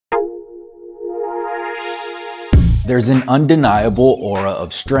There's an undeniable aura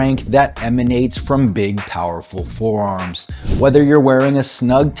of strength that emanates from big, powerful forearms. Whether you're wearing a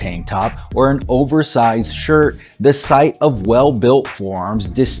snug tank top or an oversized shirt, the sight of well-built forearms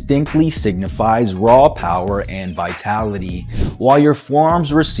distinctly signifies raw power and vitality. While your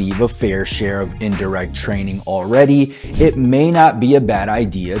forearms receive a fair share of indirect training already, it may not be a bad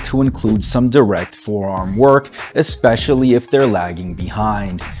idea to include some direct forearm work, especially if they're lagging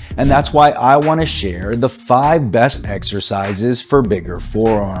behind. And that's why I want to share the 5 best exercises for bigger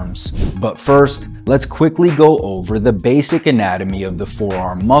forearms. But first, let's quickly go over the basic anatomy of the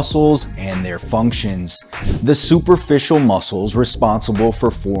forearm muscles and their functions. The superficial muscles responsible for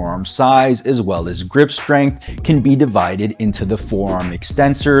forearm size as well as grip strength can be divided into the forearm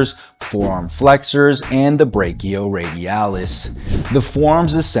extensors, forearm flexors, and the brachioradialis. The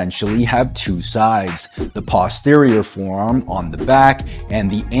forearms essentially have 2 sides, the posterior forearm on the back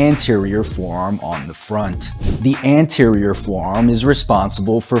and the anterior forearm on the front. The anterior forearm is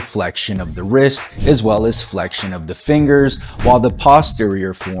responsible for flexion of the wrist as well as flexion of the fingers, while the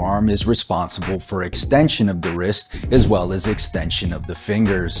posterior forearm is responsible for extension of the wrist as well as extension of the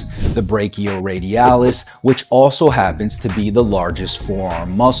fingers. The brachioradialis, which also happens to be the largest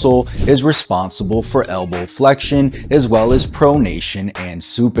forearm muscle, is responsible for elbow flexion as well as pronation and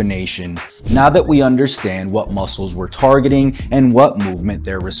supination. Now that we understand what muscles we're targeting and what movement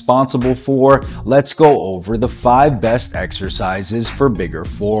they're responsible for, let's go over the 5 best exercises for bigger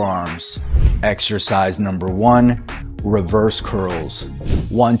forearms. Exercise number 1. Reverse curls.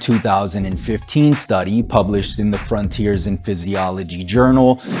 One 2015 study published in the Frontiers in Physiology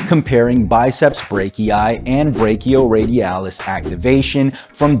journal comparing biceps brachii and brachioradialis activation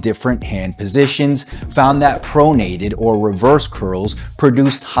from different hand positions found that pronated or reverse curls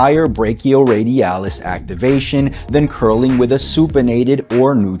produced higher brachioradialis activation than curling with a supinated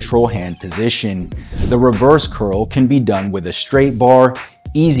or neutral hand position. The reverse curl can be done with a straight bar,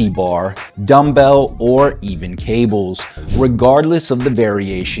 easy bar, dumbbell, or even cables. Regardless of the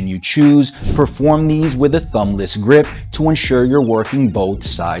variation you choose, perform these with a thumbless grip to ensure you're working both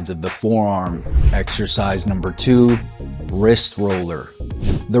sides of the forearm. Exercise number 2. Wrist roller.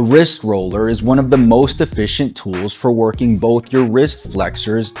 The wrist roller is one of the most efficient tools for working both your wrist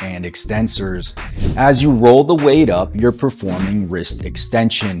flexors and extensors. As you roll the weight up, you're performing wrist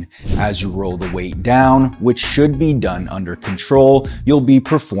extension. As you roll the weight down, which should be done under control, you'll be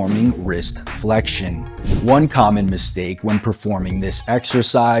performing wrist flexion. One common mistake when performing this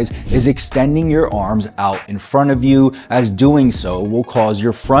exercise is extending your arms out in front of you, as doing so will cause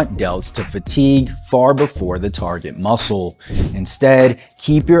your front delts to fatigue far before the target muscle. Instead,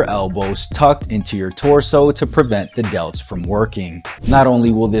 keep your elbows tucked into your torso to prevent the delts from working. Not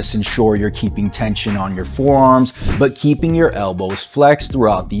only will this ensure you're keeping tension on your forearms, but keeping your elbows flexed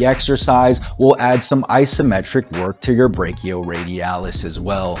throughout the exercise will add some isometric work to your brachioradialis as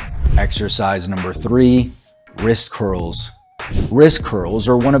well. Exercise number 3. Wrist curls. Wrist curls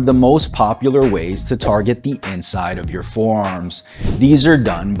are one of the most popular ways to target the inside of your forearms. These are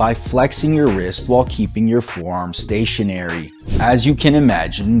done by flexing your wrist while keeping your forearm stationary. As you can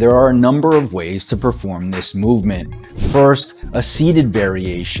imagine, there are a number of ways to perform this movement. First, a seated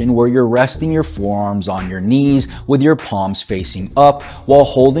variation where you're resting your forearms on your knees with your palms facing up while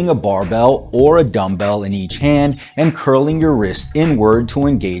holding a barbell or a dumbbell in each hand and curling your wrist inward to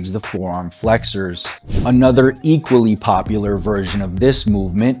engage the forearm flexors. Another equally popular version of this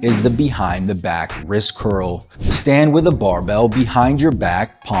movement is the behind the back wrist curl. Stand with a barbell behind your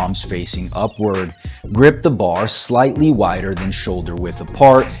back, palms facing upward. Grip the bar slightly wider than shoulder width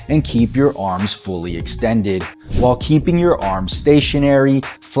apart and keep your arms fully extended. While keeping your arms stationary,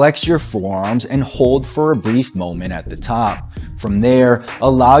 flex your forearms and hold for a brief moment at the top. From there,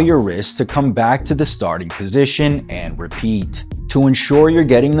 allow your wrists to come back to the starting position and repeat. To ensure you're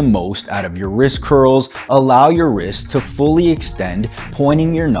getting the most out of your wrist curls, allow your wrists to fully extend,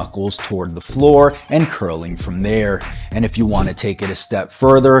 pointing your knuckles toward the floor and curling from there. And if you want to take it a step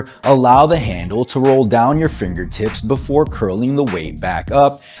further, allow the handle to roll down your fingertips before curling the weight back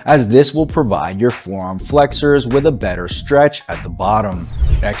up, as this will provide your forearm flexors with a better stretch at the bottom.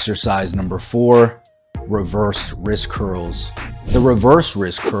 Exercise number 4. Reverse wrist curls. The reverse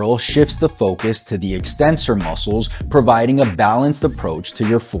wrist curl shifts the focus to the extensor muscles, providing a balanced approach to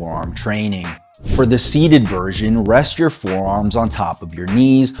your forearm training. For the seated version, rest your forearms on top of your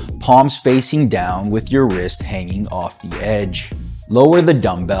knees, palms facing down with your wrist hanging off the edge. Lower the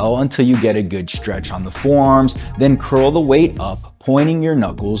dumbbell until you get a good stretch on the forearms, then curl the weight up, pointing your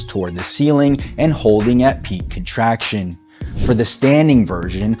knuckles toward the ceiling and holding at peak contraction. For the standing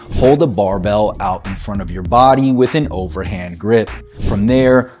version, hold a barbell out in front of your body with an overhand grip. From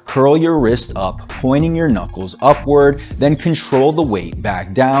there, curl your wrist up, pointing your knuckles upward, then control the weight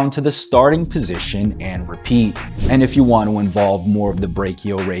back down to the starting position and repeat. And if you want to involve more of the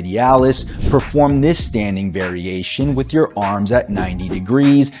brachioradialis, perform this standing variation with your arms at 90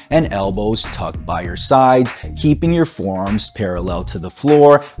 degrees and elbows tucked by your sides, keeping your forearms parallel to the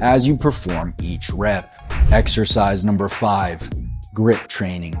floor as you perform each rep. Exercise number 5. Grip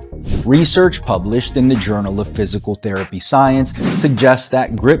training. Research published in the Journal of Physical Therapy Science suggests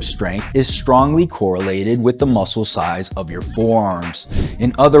that grip strength is strongly correlated with the muscle size of your forearms.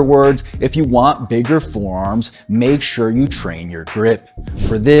 In other words, if you want bigger forearms, make sure you train your grip.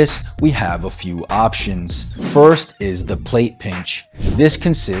 For this, we have a few options. First is the plate pinch. This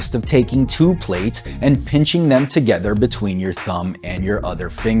consists of taking 2 plates and pinching them together between your thumb and your other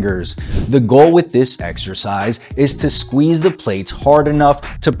fingers. The goal with this exercise is to squeeze the plates hard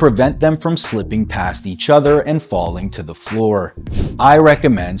enough to prevent them from slipping past each other and falling to the floor. I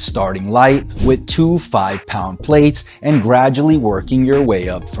recommend starting light with 2 5-pound plates and gradually working your way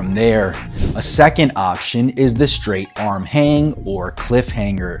up from there. A second option is the straight arm hang or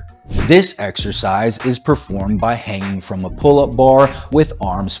cliffhanger. This exercise is performed by hanging from a pull-up bar with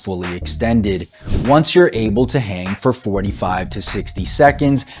arms fully extended. Once you're able to hang for 45 to 60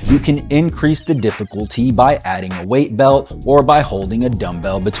 seconds, you can increase the difficulty by adding a weight belt or by holding a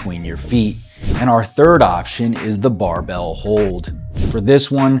dumbbell between your feet. And our third option is the barbell hold. For this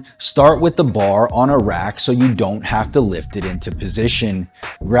one, start with the bar on a rack so you don't have to lift it into position.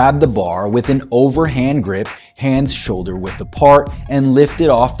 Grab the bar with an overhand grip, hands shoulder width apart, and lift it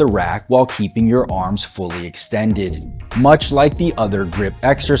off the rack while keeping your arms fully extended. Much like the other grip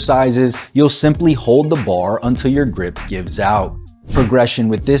exercises, you'll simply hold the bar until your grip gives out. Progression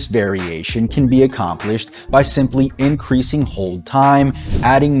with this variation can be accomplished by simply increasing hold time,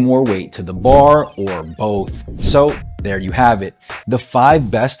 adding more weight to the bar, or both. So there you have it, the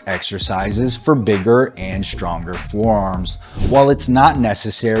 5 best exercises for bigger and stronger forearms. While it's not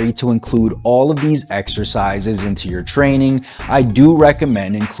necessary to include all of these exercises into your training, I do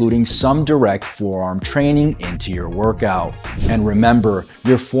recommend including some direct forearm training into your workout. And remember,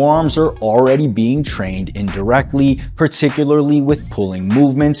 your forearms are already being trained indirectly, particularly with pulling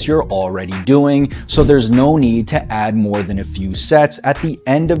movements you're already doing, so there's no need to add more than a few sets at the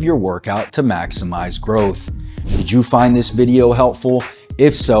end of your workout to maximize growth. Did you find this video helpful?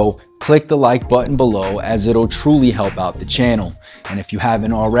 If so, click the like button below as it'll truly help out the channel. And if you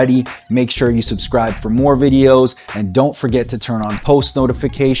haven't already, make sure you subscribe for more videos and don't forget to turn on post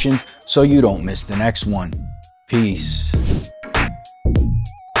notifications so you don't miss the next one. Peace.